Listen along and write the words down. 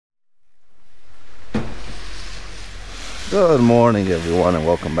Good morning everyone and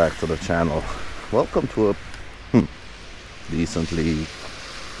welcome back to the channel. Welcome to a decently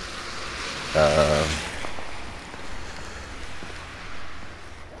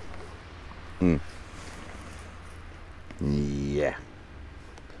yeah,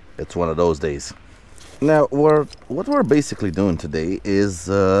 it's one of those days. Now what we're basically doing today is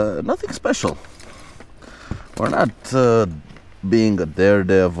nothing special. We're not being a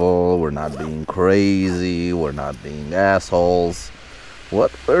daredevil, we're not being crazy, we're not being assholes.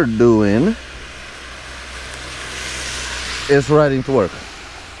 What we're doing is riding to work.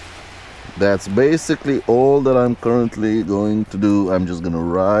 That's basically all that I'm currently going to do. I'm just gonna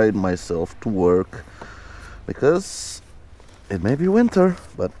ride myself to work because it may be winter,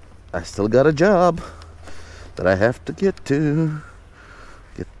 but I still got a job that I have to get to.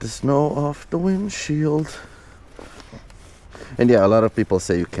 Get the snow off the windshield. And yeah, a lot of people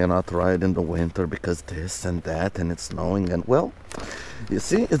say you cannot ride in the winter because this and that and it's snowing, and well, you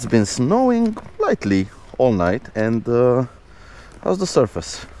see, it's been snowing lightly all night. And how's the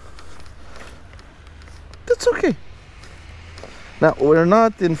surface? It's okay. Now, we're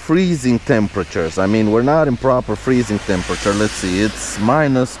not in freezing temperatures. I mean, we're not in proper freezing temperature. Let's see, it's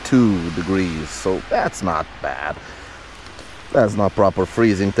 -2 degrees, so that's not bad. That's not proper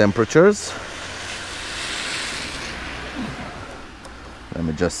freezing temperatures. Let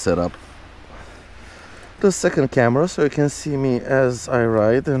me just set up the second camera so you can see me as I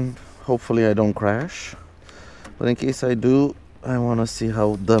ride, and hopefully I don't crash. But in case I do, I want to see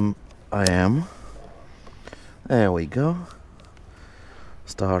how dumb I am. There we go.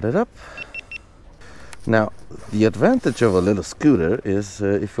 Start it up. Now, the advantage of a little scooter is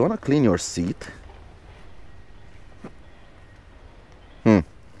if you want to clean your seat.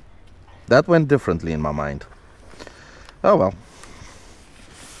 That went differently in my mind. Oh well.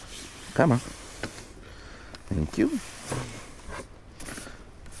 Come on. Thank you.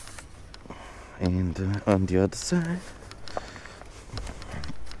 And on the other side.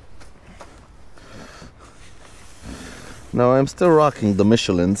 Now I'm still rocking the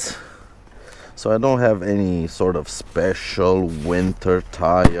Michelins, so I don't have any sort of special winter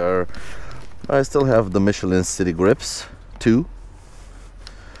tire. I still have the Michelin City Grips 2.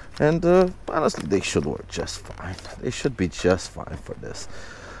 And honestly, they should work just fine. They should be just fine for this.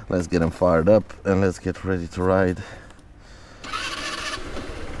 Let's get them fired up and let's get ready to ride.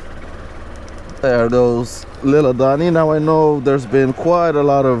 There goes Lil Donnie. Now I know there's been quite a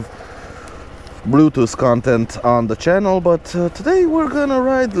lot of Bluetooth content on the channel, but today we're gonna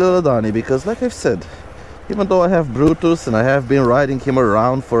ride Lil Donnie because, like I've said, even though I have Bluetooth and I have been riding him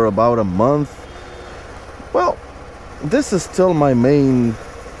around for about a month, well, this is still my main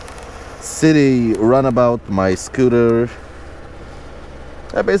city runabout, my scooter.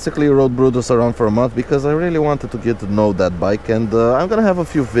 I basically rode Brutus around for a month because I really wanted to get to know that bike, and I'm gonna have a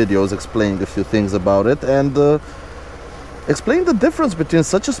few videos explaining a few things about it and explain the difference between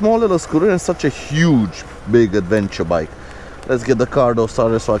such a small little scooter and such a huge, big adventure bike. Let's get the car though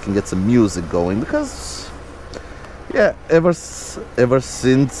started so I can get some music going, because yeah, ever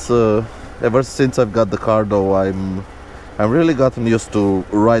since I've got the car though, I'm really gotten used to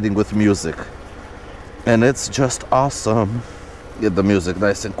riding with music, and it's just awesome. Get the music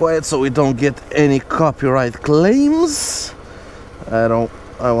nice and quiet so we don't get any copyright claims. I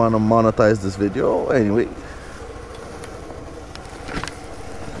want to monetize this video anyway.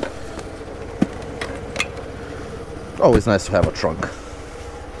 Always nice to have a trunk.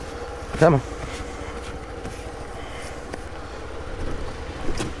 Come on.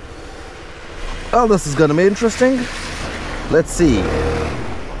 Well, this is gonna be interesting. Let's see.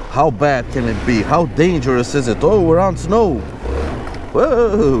 How bad can it be? How dangerous is it? Oh, we're on snow.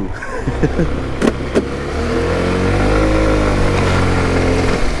 Whoa!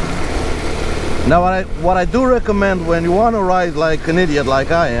 Now what I do recommend when you want to ride like an idiot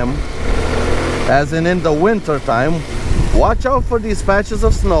like I am, as in the winter time, watch out for these patches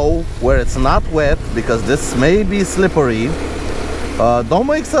of snow where it's not wet, because this may be slippery. Don't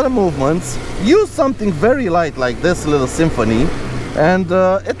make sudden movements. Use something very light like this little Symphony, and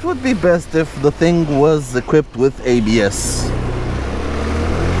it would be best if the thing was equipped with ABS.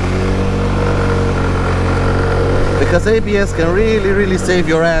 Because ABS can really save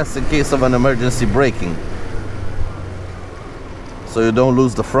your ass in case of an emergency braking, so you don't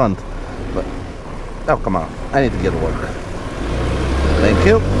lose the front. But oh, come on, I need to get to work. Thank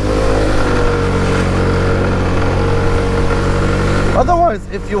you. Otherwise,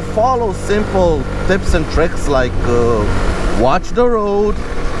 if you follow simple tips and tricks like watch the road,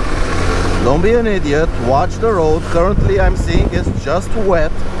 don't be an idiot, watch the road. Currently I'm seeing it's just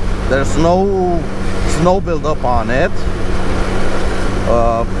wet, there's no snow buildup on it.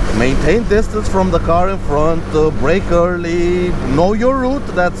 Maintain distance from the car in front, brake early, know your route.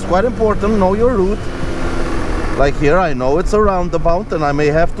 That's quite important. Know your route. Like here, I know it's a roundabout and I may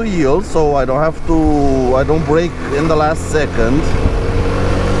have to yield, so I don't brake in the last second.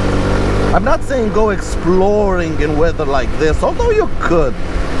 I'm not saying go exploring in weather like this, although you could.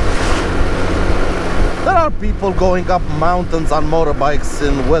 There are people going up mountains on motorbikes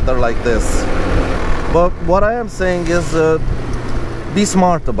in weather like this. But what I am saying is be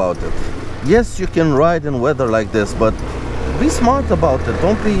smart about it. Yes, you can ride in weather like this, but be smart about it.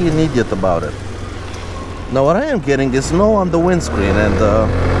 Don't be an idiot about it. Now what I am getting is snow on the windscreen, and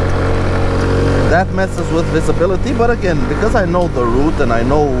that messes with visibility. But again, because I know the route and I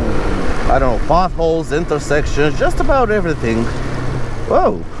know, I don't know, potholes, intersections, just about everything.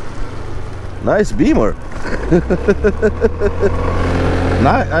 Whoa, nice Beamer.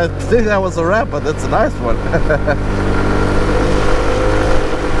 I think that was a wrap, but that's a nice one.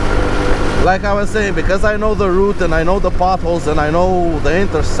 Like I was saying, because I know the route and I know the potholes and I know the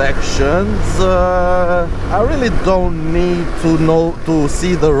intersections, I really don't need to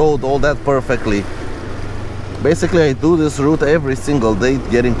see the road all that perfectly. Basically, I do this route every single day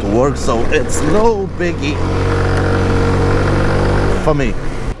getting to work, so it's no biggie for me.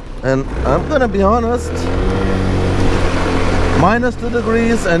 And I'm gonna be honest, -2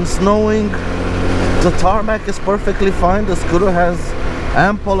 degrees and snowing, the tarmac is perfectly fine. The scooter has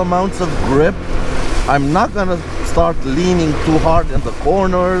ample amounts of grip. I'm not gonna start leaning too hard in the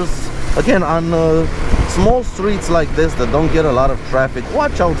corners. Again, on small streets like this that don't get a lot of traffic,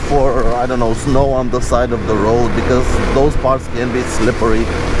 watch out for, I don't know, snow on the side of the road, because those parts can be slippery.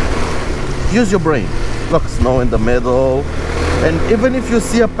 Use your brain. Look, snow in the middle, and even if you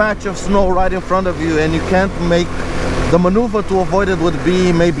see a patch of snow right in front of you and you can't make the maneuver to avoid it, would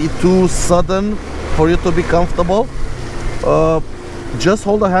be maybe too sudden for you to be comfortable, just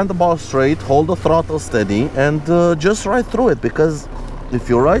hold the handlebar straight, hold the throttle steady, and just ride through it, because if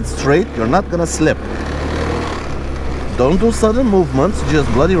you ride straight, you're not gonna slip. Don't do sudden movements, just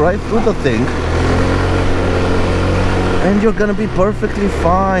bloody ride through the thing, and you're gonna be perfectly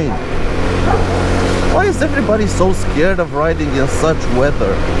fine. Why is everybody so scared of riding in such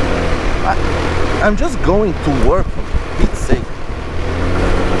weather? I'm just going to work, for Pete's sake.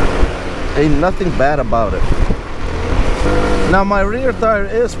 Ain't nothing bad about it. Now my rear tire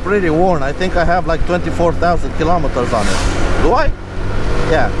is pretty worn. I think I have like 24,000 kilometers on it. Do I?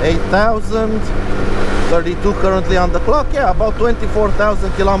 Yeah, 8,000, 32 currently on the clock. Yeah, about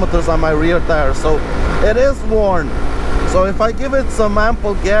 24,000 kilometers on my rear tire, so it is worn. So if I give it some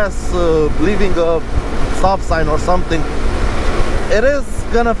ample gas, leaving a stop sign or something, it is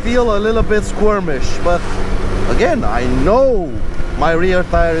gonna feel a little bit squirmish. But again, I know my rear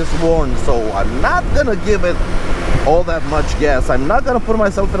tire is worn, so I'm not gonna give it all that much gas. I'm not gonna put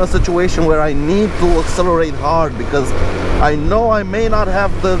myself in a situation where I need to accelerate hard, because I know I may not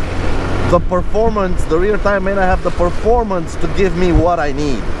have the performance, the rear tire may not have the performance to give me what I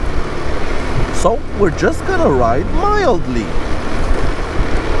need. So we're just gonna ride mildly.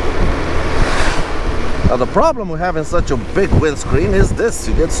 Now the problem with having such a big windscreen is this: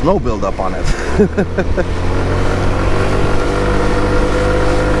 you get snow buildup on it.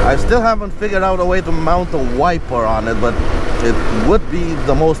 I still haven't figured out a way to mount a wiper on it, but it would be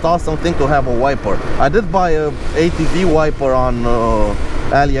the most awesome thing to have a wiper. I did buy a ATV wiper on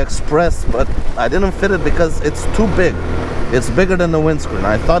AliExpress, but I didn't fit it because it's too big. It's bigger than the windscreen.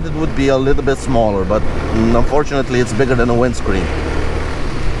 I thought it would be a little bit smaller, but unfortunately it's bigger than the windscreen.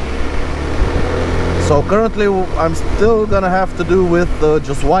 So currently I'm still gonna have to do with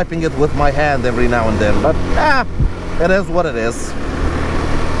just wiping it with my hand every now and then, but it is what it is.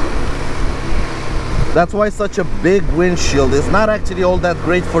 That's why such a big windshield is not actually all that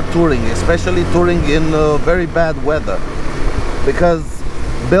great for touring, especially touring in very bad weather, because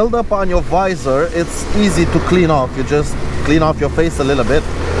build up on your visor, it's easy to clean off. You just clean off your face a little bit,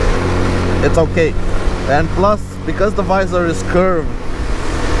 it's okay. And plus, because the visor is curved,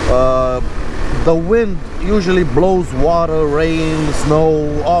 the wind usually blows water, rain,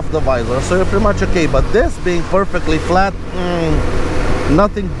 snow off the visor, so you're pretty much okay. But this being perfectly flat,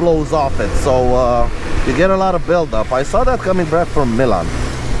 nothing blows off it, so you get a lot of buildup. I saw that coming back from Milan.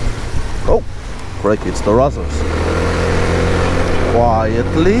 Oh, crikey, it's the Ruzzers.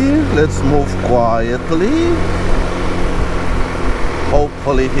 Quietly, let's move quietly.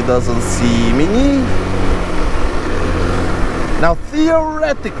 Hopefully he doesn't see me. Now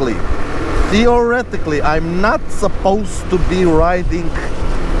theoretically, I'm not supposed to be riding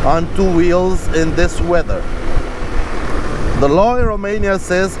on two wheels in this weather. The law in Romania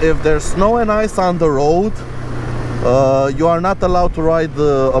says if there's snow and ice on the road, you are not allowed to ride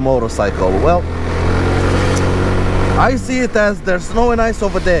a motorcycle. Well, I see it as there's snow and ice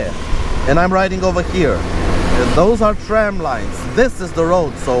over there, and I'm riding over here. And those are tram lines. This is the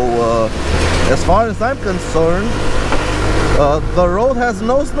road. So as far as I'm concerned, the road has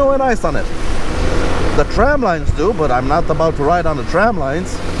no snow and ice on it. The tram lines do, but I'm not about to ride on the tram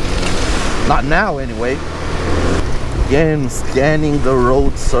lines. Not now, anyway. Again, scanning the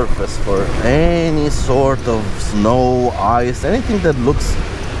road surface for any sort of snow, ice, anything that looks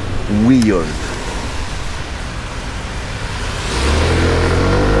weird.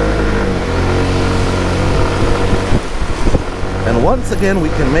 And once again, we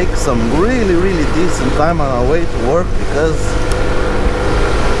can make some really decent time on our way to work, because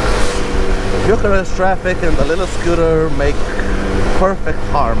Bucharest traffic and the little scooter make perfect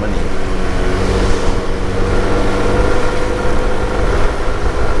harmony.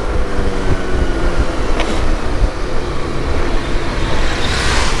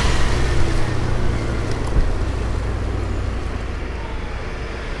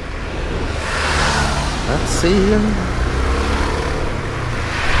 Let's see.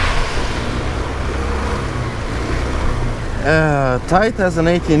 Tight as an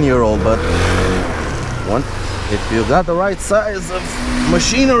 18-year-old, but if you got the right size of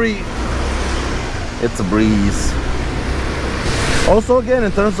machinery, it's a breeze. Also, again,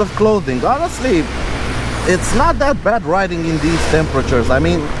 in terms of clothing, honestly, it's not that bad riding in these temperatures. I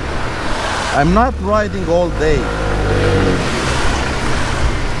mean, I'm not riding all day.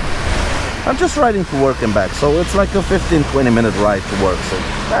 I'm just riding to work and back, so it's like a 15-20 minute ride to work, so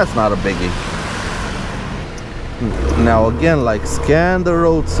that's not a biggie. Now again, like, scan the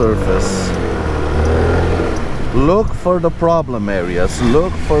road surface, look for the problem areas,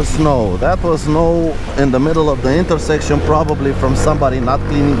 look for snow. That was snow in the middle of the intersection, probably from somebody not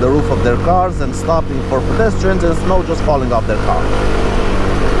cleaning the roof of their cars and stopping for pedestrians, and snow just falling off their car.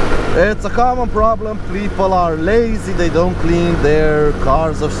 It's a common problem. People are lazy, they don't clean their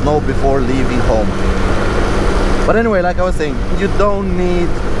cars of snow before leaving home. But anyway, like I was saying, you don't need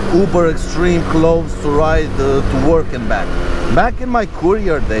uber extreme clothes to ride to work and back. Back in my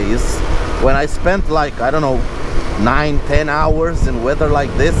courier days, when I spent like, I don't know, 9-10 hours in weather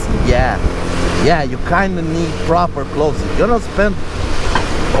like this, yeah, you kind of need proper clothes. If you're gonna spend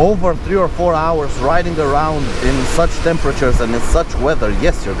over 3 or 4 hours riding around in such temperatures and in such weather,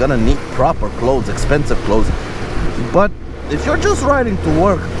 yes, you're gonna need proper clothes, expensive clothes. But if you're just riding to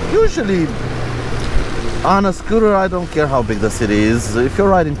work, usually on a scooter, I don't care how big the city is, if you're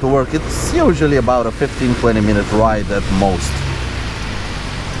riding to work, it's usually about a 15-20 minute ride at most.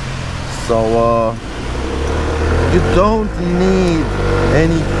 So you don't need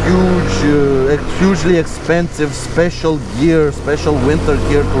any hugely expensive special gear, special winter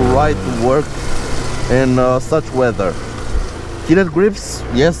gear to ride to work in such weather. Heated grips,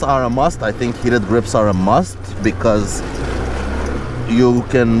 yes, are a must. I think heated grips are a must, because you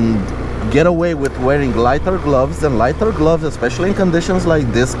can get away with wearing lighter gloves, and lighter gloves, especially in conditions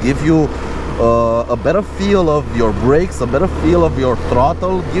like this, give you a better feel of your brakes, a better feel of your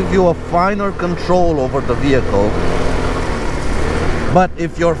throttle, give you a finer control over the vehicle. But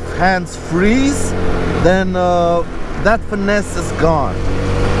if your hands freeze, then that finesse is gone.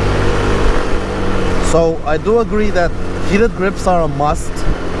 So I do agree that heated grips are a must,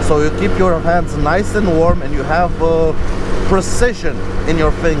 so you keep your hands nice and warm and you have precision in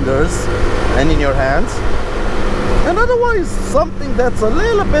your fingers and in your hands. And otherwise, something that's a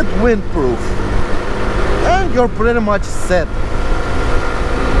little bit windproof, and you're pretty much set.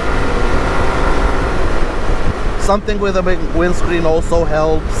 Something with a big windscreen also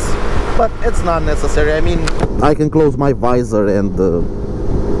helps, but it's not necessary. I mean, I can close my visor and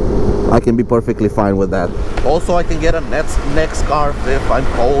I can be perfectly fine with that. Also, I can get a neck scarf if I'm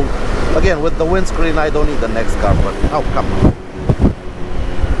cold. Again, with the windscreen, I don't need a neck scarf, but oh, come on.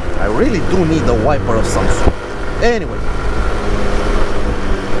 I really do need a wiper of some sort. Anyway.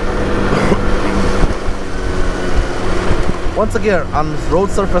 Once again, on road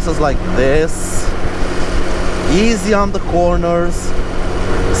surfaces like this, easy on the corners,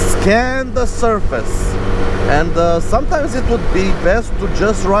 scan the surface. And sometimes it would be best to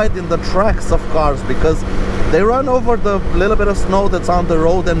just ride in the tracks of cars, because they run over the little bit of snow that's on the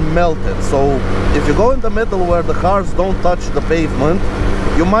road and melt it. So if you go in the middle where the cars don't touch the pavement,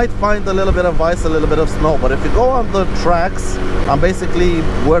 you might find a little bit of ice, a little bit of snow. But if you go on the tracks, on basically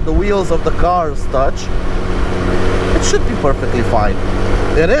where the wheels of the cars touch, it should be perfectly fine.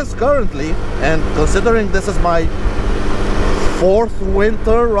 It is currently, and considering this is my 4th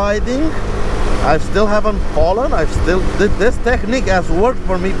winter riding, I still haven't fallen. This technique has worked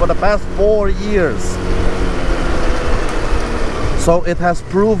for me for the past 4 years. So it has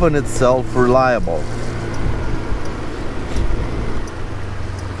proven itself reliable.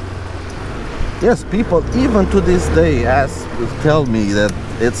 Yes, people even to this day tell me that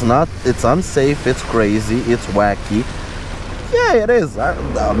it's unsafe, it's crazy, it's wacky. Yeah, it is.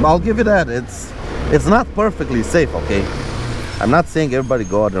 I'll give you that. It's not perfectly safe, okay? I'm not saying everybody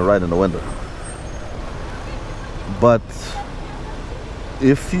go out and ride in the winter. But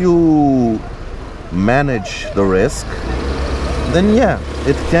if you manage the risk, then yeah,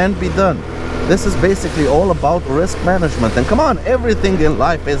 it can be done. This is basically all about risk management. And come on, everything in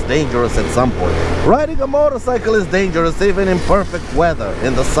life is dangerous at some point. Riding a motorcycle is dangerous even in perfect weather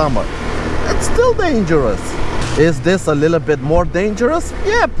in the summer. It's still dangerous. Is this a little bit more dangerous?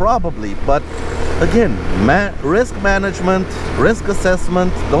 Yeah, probably. But again, risk management, risk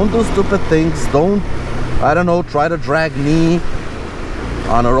assessment. Don't do stupid things. Don't, I don't know, try to drag knee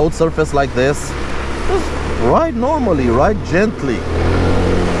on a road surface like this. Just ride normally, ride gently.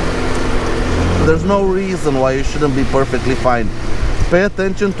 There's no reason why you shouldn't be perfectly fine. Pay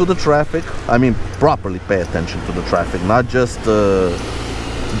attention to the traffic. I mean, properly pay attention to the traffic, not just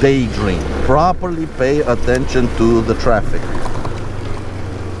daydream. Properly pay attention to the traffic.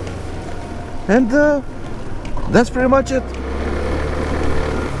 And that's pretty much it.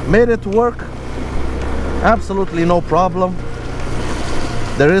 Made it work. Absolutely no problem.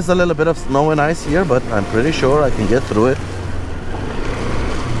 There is a little bit of snow and ice here, but I'm pretty sure I can get through it.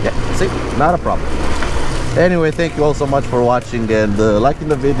 Yeah, see, not a problem. Anyway, thank you all so much for watching and liking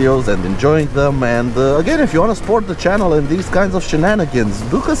the videos and enjoying them. And again, if you want to support the channel and these kinds of shenanigans,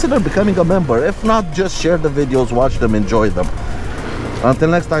 do consider becoming a member. If not, just share the videos, watch them, enjoy them. Until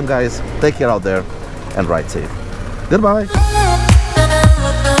next time, guys, take care out there and ride safe. Goodbye.